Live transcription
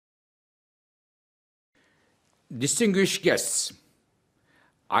Distinguished guests,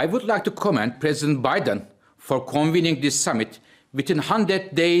 I would like to commend President Biden for convening this summit within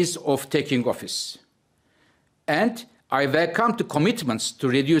 100 days of taking office. And I welcome the commitments to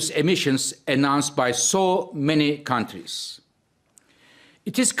reduce emissions announced by so many countries.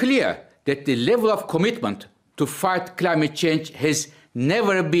 It is clear that the level of commitment to fight climate change has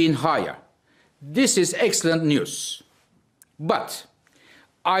never been higher. This is excellent news. But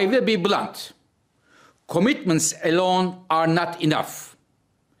I will be blunt. Commitments alone are not enough.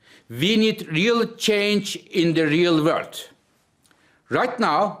 We need real change in the real world. Right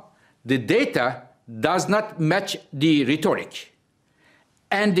now, the data does not match the rhetoric,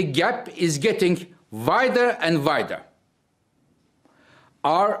 and the gap is getting wider and wider.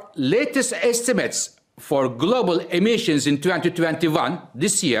 Our latest estimates for global emissions in 2021,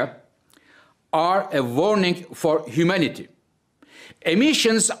 this year, are a warning for humanity.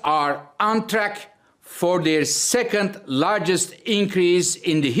 Emissions are on track for their second largest increase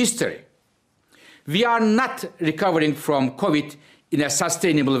in the history. We are not recovering from COVID in a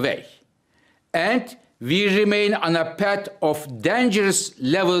sustainable way, and we remain on a path of dangerous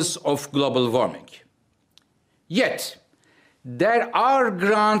levels of global warming. Yet, there are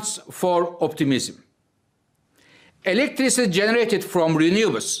grounds for optimism. Electricity generated from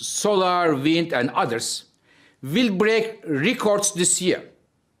renewables, solar, wind, and others, will break records this year,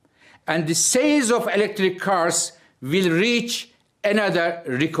 and the sales of electric cars will reach another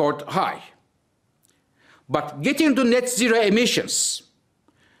record high. But getting to net zero emissions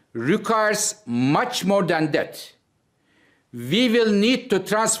requires much more than that. We will need to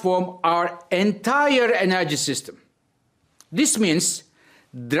transform our entire energy system. This means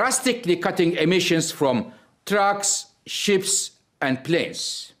drastically cutting emissions from trucks, ships, and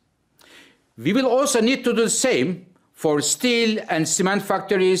planes. We will also need to do the same for steel and cement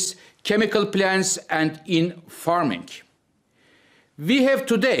factories, chemical plants, and in farming. We have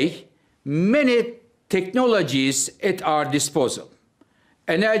today many technologies at our disposal: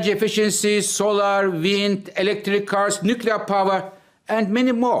 energy efficiency, solar, wind, electric cars, nuclear power, and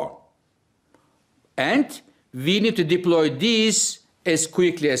many more. And we need to deploy these as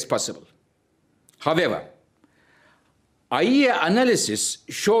quickly as possible. However, IEA analysis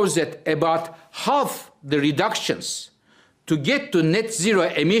shows that about half the reductions to get to net zero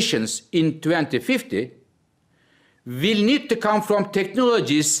emissions in 2050 will need to come from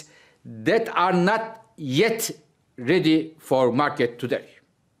technologies that are not yet ready for market today.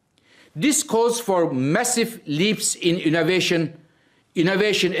 This calls for massive leaps in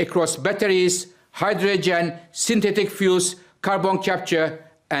innovation across batteries, hydrogen, synthetic fuels, carbon capture,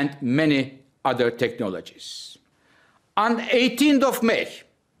 and many other technologies. On 18th of May,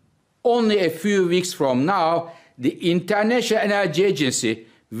 only a few weeks from now, the International Energy Agency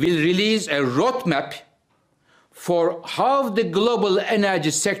will release a roadmap for how the global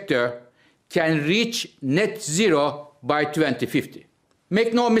energy sector can reach net zero by 2050.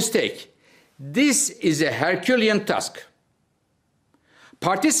 Make no mistake, this is a Herculean task.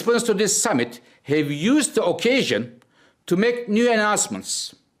 Participants to this summit have used the occasion to make new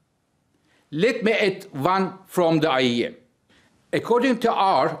announcements. Let me add one from the IEA. According to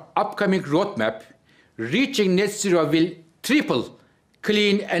our upcoming roadmap, reaching net zero will triple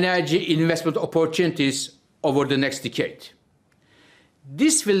clean energy investment opportunities over the next decade.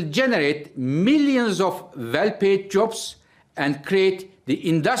 This will generate millions of well-paid jobs and create the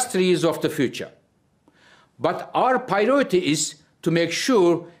industries of the future. But our priority is to make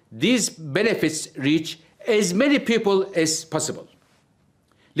sure these benefits reach as many people as possible.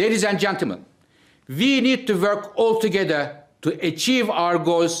 Ladies and gentlemen, we need to work all together to achieve our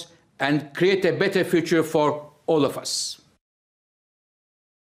goals and create a better future for all of us.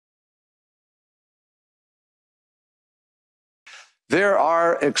 There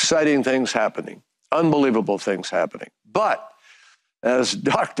are exciting things happening, unbelievable things happening. But as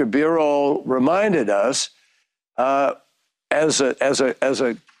Dr. Birol reminded us, as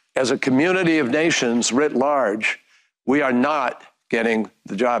a community of nations writ large, we are not getting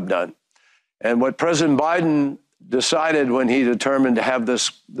the job done. And what President Biden decided when he determined to have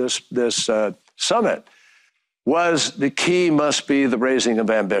this summit was the key must be the raising of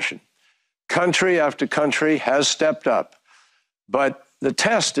ambition. Country after country has stepped up, but the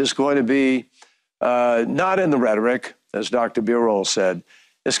test is going to be not in the rhetoric, as Dr. Birol said.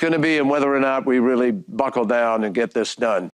 It's going to be in whether or not we really buckle down and get this done.